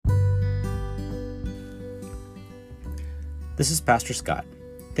This is Pastor Scott.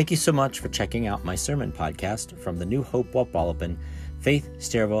 Thank you so much for checking out my sermon podcast from the New Hope Wapwalopen, Faith,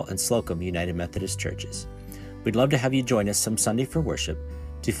 Sterville, and Slocum United Methodist Churches. We'd love to have you join us some Sunday for worship.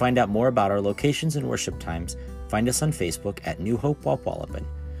 To find out more about our locations and worship times, find us on Facebook at New Hope Wapwalopen.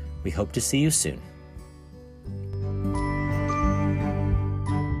 We hope to see you soon.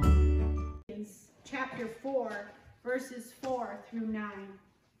 Chapter 4, verses 4 through 9.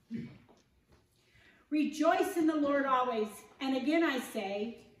 Rejoice in the Lord always, and again I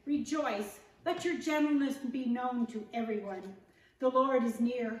say, rejoice. Let your gentleness be known to everyone. The Lord is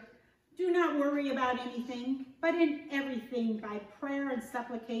near. Do not worry about anything, but in everything by prayer and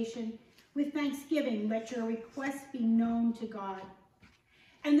supplication, with thanksgiving, let your requests be known to God.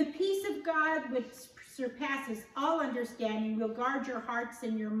 And the peace of God, which surpasses all understanding, will guard your hearts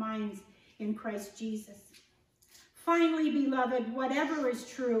and your minds in Christ Jesus. Finally, beloved, whatever is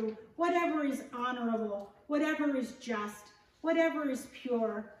true, whatever is honorable, whatever is just, whatever is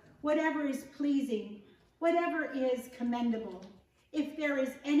pure, whatever is pleasing, whatever is commendable, if there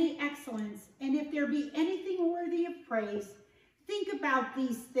is any excellence, and if there be anything worthy of praise, think about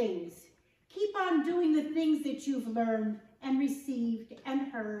these things. Keep on doing the things that you've learned and received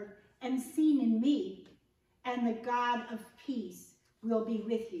and heard and seen in me, and the God of peace will be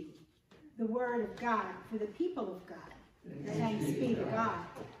with you. The word of God for the people of God. Thanks be to God.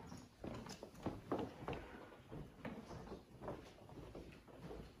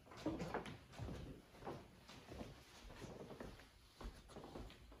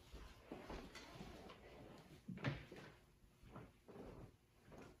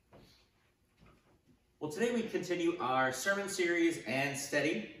 Well, today we continue our sermon series and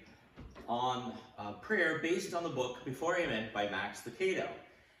study on prayer based on the book Before Amen by Max Lucado.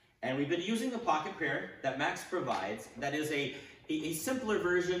 And we've been using the pocket prayer that Max provides. That is a simpler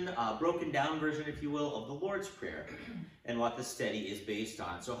version, broken down version, if you will, of the Lord's Prayer and what the study is based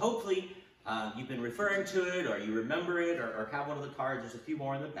on. So hopefully you've been referring to it, or you remember it, or have one of the cards. There's a few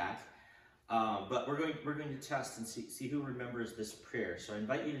more in the back. But we're going to test and see who remembers this prayer. So I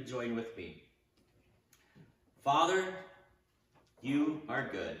invite you to join with me. Father, you are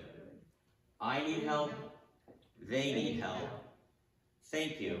good. I need help. They need help.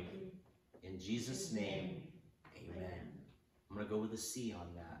 Thank you. In Jesus' name, amen. I'm going to go with a C on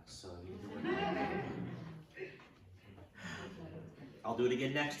that. So I'll do it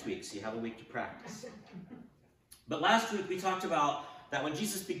again next week, so you have a week to practice. But last week we talked about that when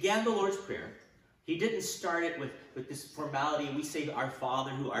Jesus began the Lord's Prayer, he didn't start it with this formality. We say, Our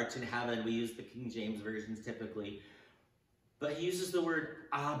Father who art in heaven. We use the King James versions typically. But he uses the word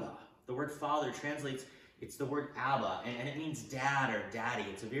Abba. The word Father translates, it's the word Abba, and it means dad or daddy.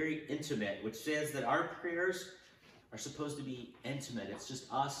 It's a very intimate, which says that our prayers are supposed to be intimate. It's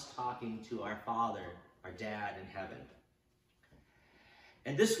just us talking to our Father, our dad in heaven.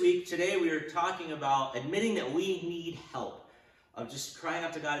 And this week, today, we are talking about admitting that we need help, of just crying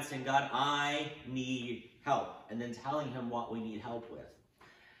out to God and saying, God, I need help, and then telling him what we need help with.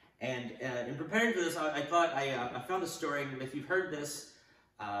 And in preparing for this, I thought I found a story, and if you've heard this,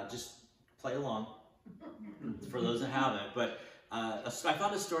 just play along. For those that haven't, but I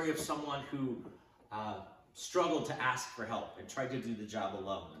found a story of someone who struggled to ask for help and tried to do the job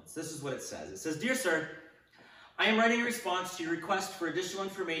alone. This is what it says. It says, Dear sir, I am writing a response to your request for additional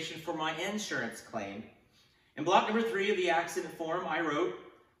information for my insurance claim. In block number 3 of the accident form, I wrote,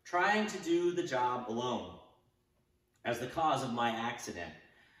 trying to do the job alone as the cause of my accident.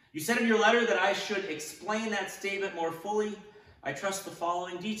 You said in your letter that I should explain that statement more fully. I trust the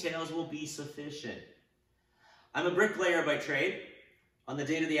following details will be sufficient. I'm a bricklayer by trade. On the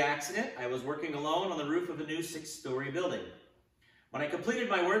date of the accident, I was working alone on the roof of a new 6-story building. When I completed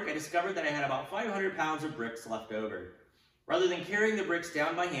my work, I discovered that I had about 500 pounds of bricks left over. Rather than carrying the bricks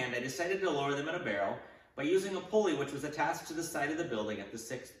down by hand, I decided to lower them in a barrel by using a pulley which was attached to the side of the building at the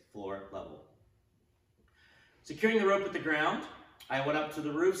 6th floor level. Securing the rope at the ground, I went up to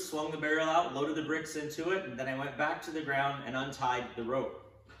the roof, swung the barrel out, loaded the bricks into it, and then I went back to the ground and untied the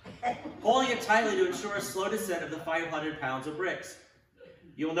rope, pulling it tightly to ensure a slow descent of the 500 pounds of bricks.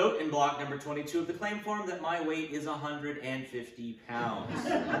 You'll note in block number 22 of the claim form that my weight is 150 pounds.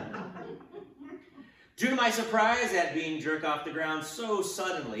 Due to my surprise at being jerked off the ground so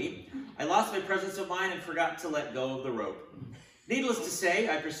suddenly, I lost my presence of mind and forgot to let go of the rope. Needless to say,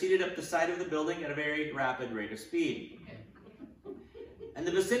 I proceeded up the side of the building at a very rapid rate of speed. In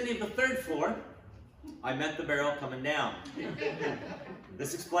the vicinity of the 3rd floor, I met the barrel coming down.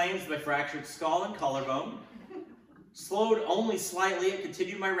 This explains my fractured skull and collarbone. Slowed only slightly and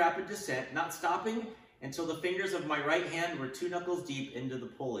continued my rapid descent, not stopping until the fingers of my right hand were 2 knuckles deep into the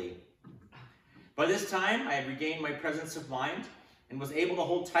pulley. By this time, I had regained my presence of mind and was able to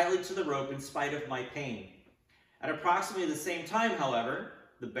hold tightly to the rope in spite of my pain. At approximately the same time, however,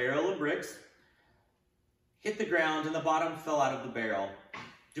 the barrel of bricks hit the ground and the bottom fell out of the barrel.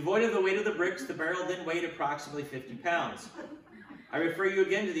 Devoid of the weight of the bricks, the barrel then weighed approximately 50 pounds. I refer you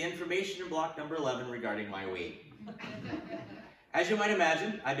again to the information in block number 11 regarding my weight. As you might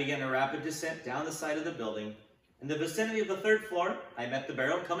imagine, I began a rapid descent down the side of the building. In the vicinity of the 3rd floor, I met the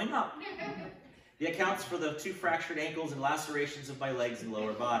barrel coming up. He accounts for the 2 fractured ankles and lacerations of my legs and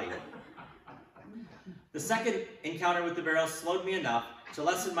lower body. The second encounter with the barrel slowed me enough to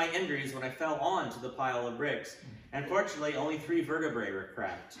lessen my injuries when I fell onto the pile of bricks. And fortunately, only 3 vertebrae were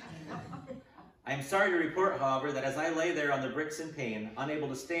cracked. I am sorry to report, however, that as I lay there on the bricks in pain, unable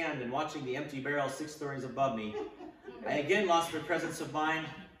to stand and watching the empty barrel 6 stories above me, I again lost my presence of mind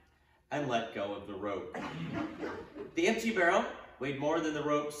and let go of the rope. The empty barrel weighed more than the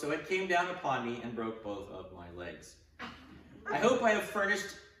rope, so it came down upon me and broke both of my legs. I hope I have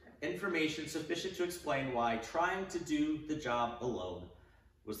furnished information sufficient to explain why trying to do the job alone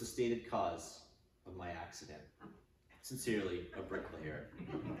was the stated cause of my accident. Sincerely, a bricklayer.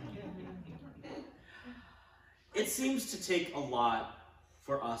 It seems to take a lot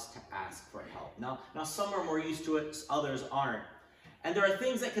for us to ask for help. Now some are more used to it, others aren't. And there are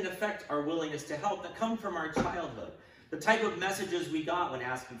things that can affect our willingness to help that come from our childhood. The type of messages we got when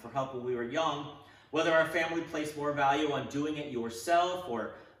asking for help when we were young, whether our family placed more value on doing it yourself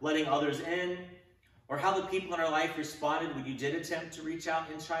or letting others in, or how the people in our life responded when you did attempt to reach out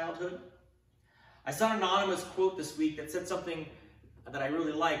in childhood. I saw an anonymous quote this week that said something that I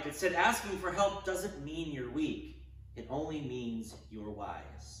really liked. It said, asking for help doesn't mean you're weak. It only means you're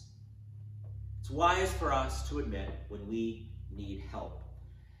wise. It's wise for us to admit when we need help.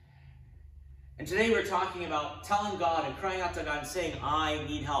 And today we're talking about telling God and crying out to God and saying, I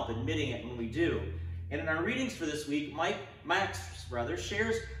need help, admitting it when we do. And in our readings for this week, Max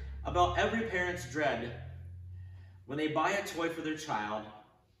shares about every parent's dread when they buy a toy for their child,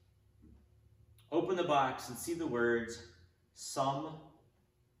 open the box and see the words, some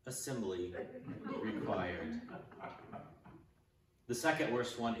assembly required. The second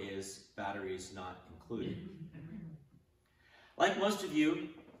worst one is batteries not included. Like most of you,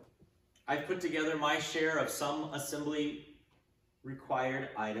 I've put together my share of some assembly required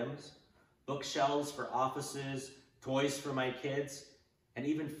items, bookshelves for offices, toys for my kids, and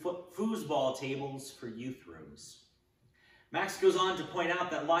even foosball tables for youth rooms. Max goes on to point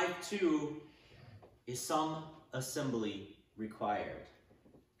out that life too is some assembly required.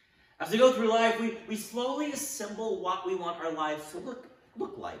 As we go through life, we slowly assemble what we want our lives to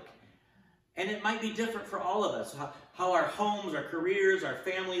look like. And it might be different for all of us. How our homes, our careers, our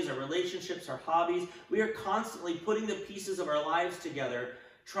families, our relationships, our hobbies, we are constantly putting the pieces of our lives together,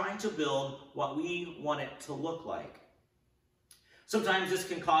 trying to build what we want it to look like. Sometimes this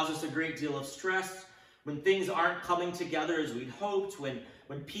can cause us a great deal of stress when things aren't coming together as we'd hoped, when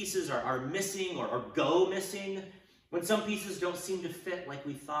pieces are missing or go missing, when some pieces don't seem to fit like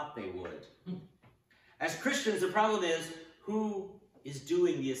we thought they would. As Christians, the problem is, who is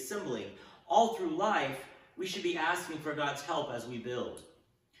doing the assembling? All through life, we should be asking for God's help as we build.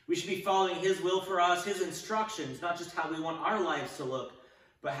 We should be following His will for us, His instructions, not just how we want our lives to look,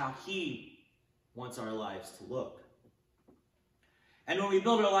 but how He wants our lives to look. And when we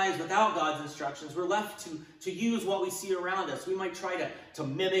build our lives without God's instructions, we're left to use what we see around us. We might try to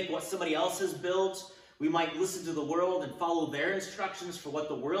mimic what somebody else has built. We might listen to the world and follow their instructions for what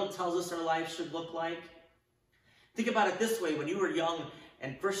the world tells us our life should look like. Think about it this way. When you were young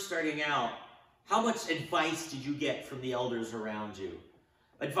and first starting out, how much advice did you get from the elders around you?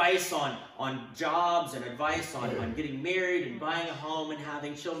 Advice on jobs and advice on getting married and buying a home and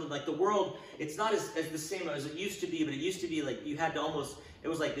having children. Like the world, it's not as the same as it used to be, but it used to be like you had to almost, it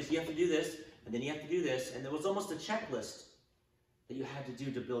was like this, you have to do this, and then you have to do this, and there was almost a checklist that you had to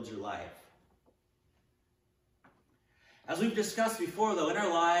do to build your life. As we've discussed before, though, in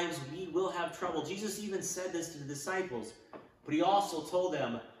our lives, we will have trouble. Jesus even said this to the disciples, but He also told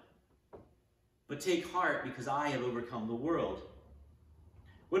them, but take heart because I have overcome the world.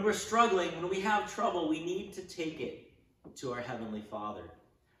 When we're struggling, when we have trouble, we need to take it to our Heavenly Father.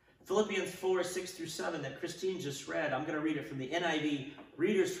 Philippians 4:6-7 that Christine just read, I'm going to read it from the NIV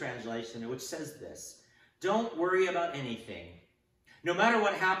Reader's Translation, which says this: don't worry about anything. No matter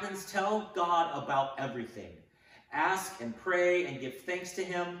what happens, tell God about everything. Ask and pray and give thanks to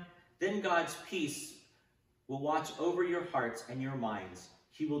Him. Then God's peace will watch over your hearts and your minds.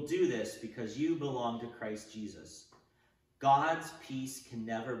 He will do this because you belong to Christ Jesus. God's peace can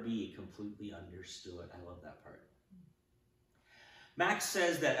never be completely understood. I love that part. Max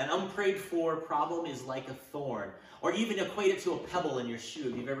says that an unprayed for problem is like a thorn, or even equate it to a pebble in your shoe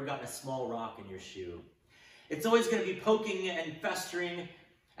if you've ever gotten a small rock in your shoe. It's always going to be poking and festering,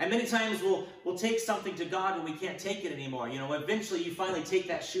 and many times we'll take something to God when we can't take it anymore. You know, eventually you finally take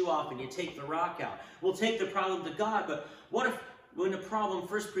that shoe off and you take the rock out. We'll take the problem to God, but what if when the problem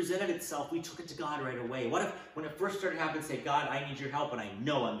first presented itself, we took it to God right away? What if when it first started happening, say, God, I need your help, and I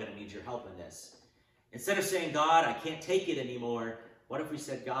know I'm going to need your help in this. Instead of saying, God, I can't take it anymore, what if we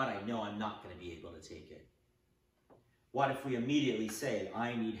said, God, I know I'm not going to be able to take it? What if we immediately say,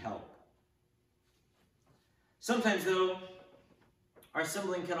 I need help? Sometimes, though, our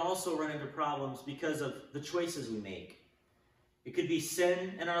sibling can also run into problems because of the choices we make. It could be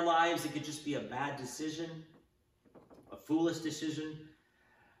sin in our lives. It could just be a bad decision, a foolish decision,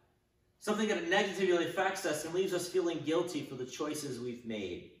 something that negatively affects us and leaves us feeling guilty for the choices we've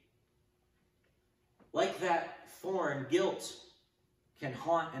made. Like that thorn, guilt can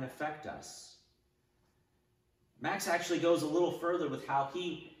haunt and affect us. Max actually goes a little further with how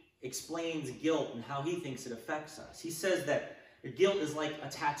he explains guilt and how he thinks it affects us. He says that guilt is like a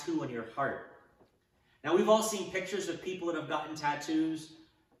tattoo on your heart. Now, we've all seen pictures of people that have gotten tattoos.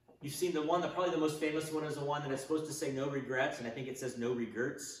 You've seen the one, probably the most famous one is the one that is supposed to say no regrets, and I think it says no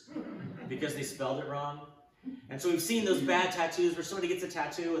regrets because they spelled it wrong. And so we've seen those bad tattoos where somebody gets a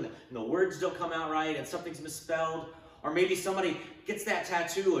tattoo and the words don't come out right and something's misspelled. Or maybe somebody gets that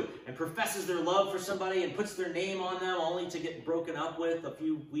tattoo and professes their love for somebody and puts their name on them only to get broken up with a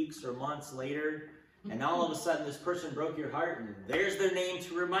few weeks or months later. And now all of a sudden this person broke your heart and there's their name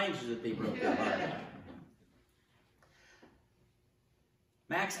to remind you that they broke your heart.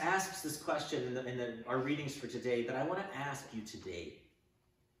 Max asks this question in our readings for today that I want to ask you today.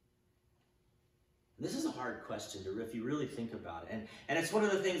 This is a hard question if you really think about it. And it's one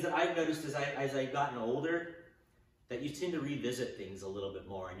of the things that I've noticed as I've gotten older, that you tend to revisit things a little bit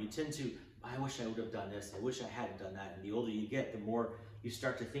more. And you tend to, I wish I would have done this. I wish I hadn't done that. And the older you get, the more you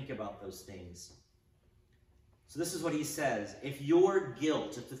start to think about those things. So this is what he says. If your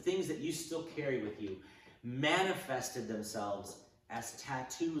guilt, if the things that you still carry with you manifested themselves as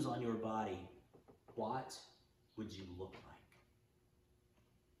tattoos on your body, what would you look like?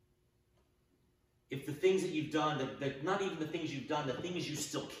 If the things that you've done, not even the things you've done, the things you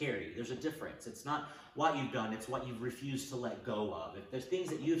still carry, there's a difference. It's not what you've done, it's what you've refused to let go of. If there's things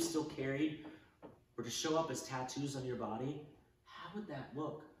that you've still carried were to show up as tattoos on your body, how would that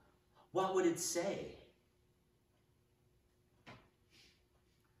look? What would it say?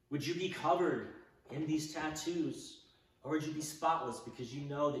 Would you be covered in these tattoos, or would you be spotless because you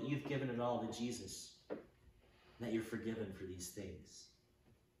know that you've given it all to Jesus, and that you're forgiven for these things?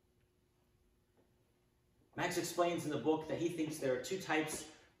 Max explains in the book that he thinks there are two types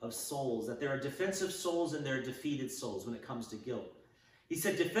of souls, that there are defensive souls and there are defeated souls when it comes to guilt. He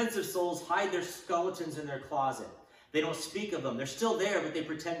said defensive souls hide their skeletons in their closet. They don't speak of them. They're still there, but they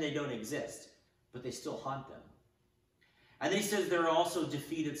pretend they don't exist, but they still haunt them. And then he says there are also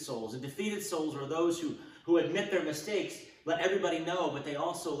defeated souls. And defeated souls are those who admit their mistakes, let everybody know, but they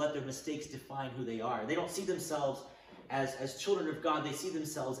also let their mistakes define who they are. They don't see themselves as children of God. They see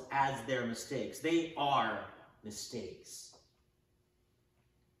themselves as their mistakes. They are mistakes.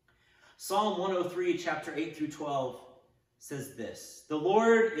 Psalm 103, chapter 8 through 12 says this: The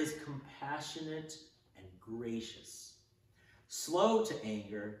Lord is compassionate and gracious, slow to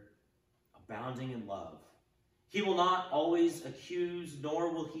anger, abounding in love. He will not always accuse, nor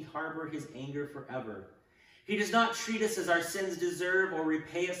will he harbor his anger forever. He does not treat us as our sins deserve or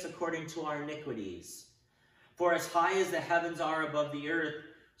repay us according to our iniquities. For as high as the heavens are above the earth,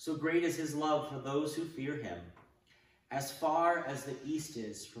 so great is his love for those who fear him. As far as the east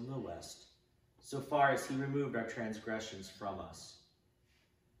is from the west, so far as he removed our transgressions from us.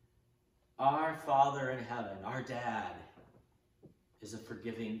 Our Father in heaven, our Dad, is a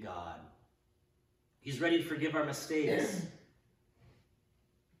forgiving God. He's ready to forgive our mistakes.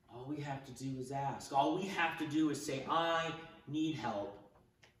 All we have to do is ask. All we have to do is say, I need help.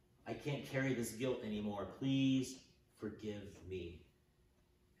 I can't carry this guilt anymore. Please forgive me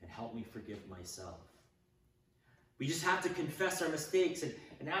and help me forgive myself. We just have to confess our mistakes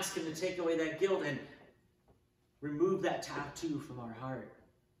and ask him to take away that guilt and remove that tattoo from our heart.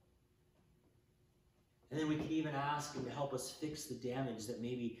 And then we can even ask him to help us fix the damage that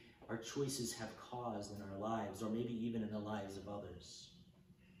maybe our choices have caused in our lives, or maybe even in the lives of others.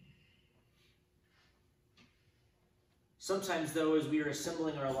 Sometimes, though, as we are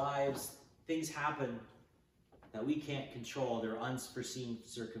assembling our lives, things happen that we can't control. They're unforeseen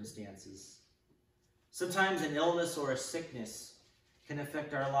circumstances. Sometimes an illness or a sickness can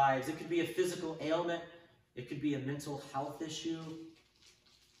affect our lives. It could be a physical ailment It could be a mental health issue.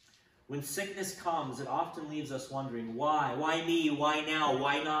 When sickness comes, it often leaves us wondering, why? Why me? Why now?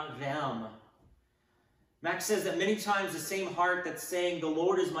 Why not them? Max says that many times the same heart that's saying, the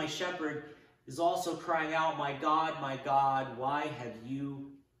Lord is my shepherd, is also crying out, my God, why have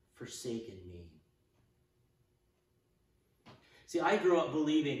you forsaken me? See, I grew up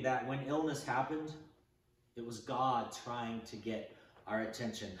believing that when illness happened, it was God trying to get our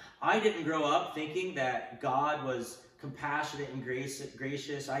attention. I didn't grow up thinking that God was compassionate and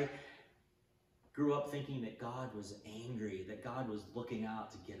gracious. I grew up thinking that God was angry, that God was looking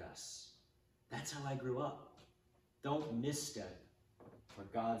out to get us. That's how I grew up. Don't misstep, or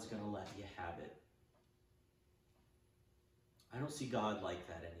God's going to let you have it. I don't see God like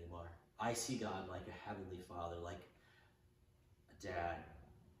that anymore. I see God like a heavenly Father, like a dad.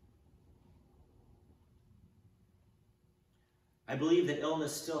 I believe that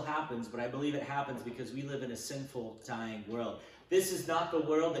illness still happens, but I believe it happens because we live in a sinful, dying world. This is not the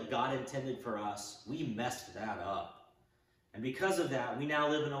world that God intended for us. We messed that up. And because of that, we now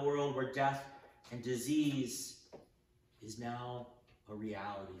live in a world where death and disease is now a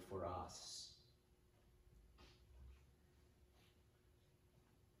reality for us.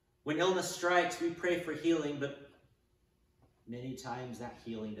 When illness strikes, we pray for healing, but many times that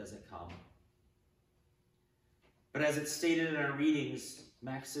healing doesn't come. But as it's stated in our readings,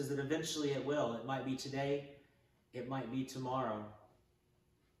 Max says that eventually it will. It might be today, it might be tomorrow,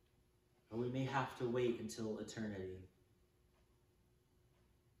 or we may have to wait until eternity.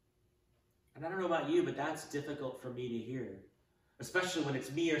 And I don't know about you, but that's difficult for me to hear. Especially when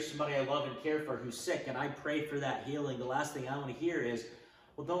it's me or somebody I love and care for who's sick, and I pray for that healing. The last thing I want to hear is,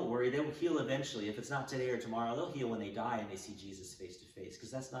 well, don't worry, they will heal eventually. If it's not today or tomorrow, they'll heal when they die and they see Jesus face to face,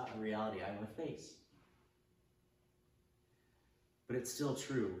 because that's not a reality I want to face. But it's still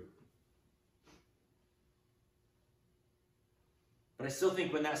true. But I still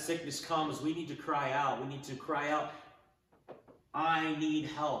think when that sickness comes, we need to cry out. We need to cry out, I need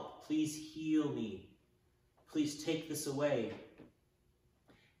help. Please heal me. Please take this away.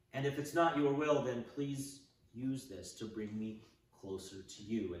 And if it's not your will, then please use this to bring me closer to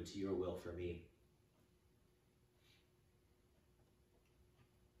you and to your will for me.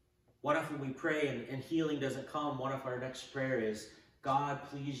 What if when we pray and healing doesn't come, what if our next prayer is, God,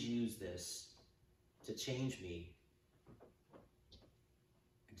 please use this to change me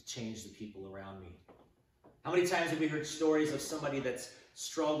and to change the people around me? How many times have we heard stories of somebody that's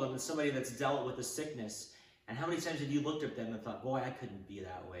struggled and somebody that's dealt with a sickness? And how many times have you looked at them and thought, boy, I couldn't be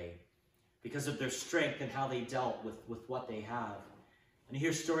that way, because of their strength and how they dealt with what they have? And you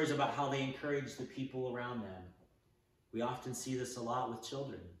hear stories about how they encourage the people around them. We often see this a lot with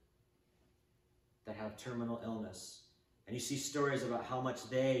children that have terminal illness. And you see stories about how much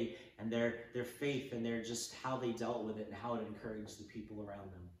they and their faith and their just how they dealt with it and how it encouraged the people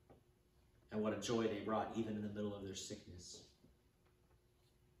around them. And what a joy they brought even in the middle of their sickness.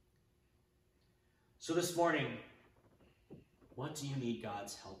 So this morning, what do you need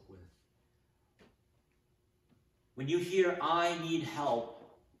God's help with? When you hear, I need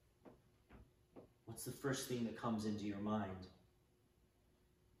help, what's the first thing that comes into your mind?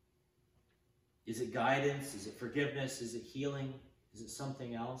 Is it guidance? Is it forgiveness? Is it healing? Is it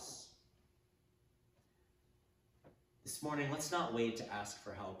something else? This morning, let's not wait to ask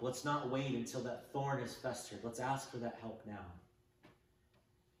for help. Let's not wait until that thorn has festered. Let's ask for that help now.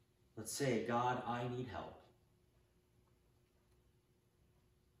 Let's say, God, I need help.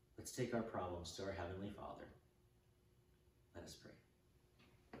 Let's take our problems to our Heavenly Father. Let us pray.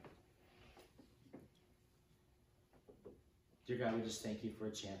 Dear God, we just thank you for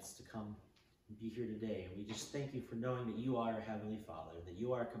a chance to come and be here today. And we just thank you for knowing that you are our Heavenly Father, that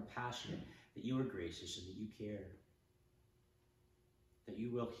you are compassionate, that you are gracious, and that you care. That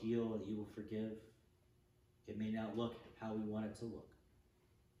you will heal, that you will forgive. It may not look how we want it to look,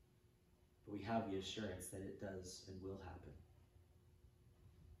 but we have the assurance that it does and will happen.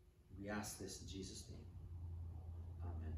 We ask this in Jesus' name. Amen.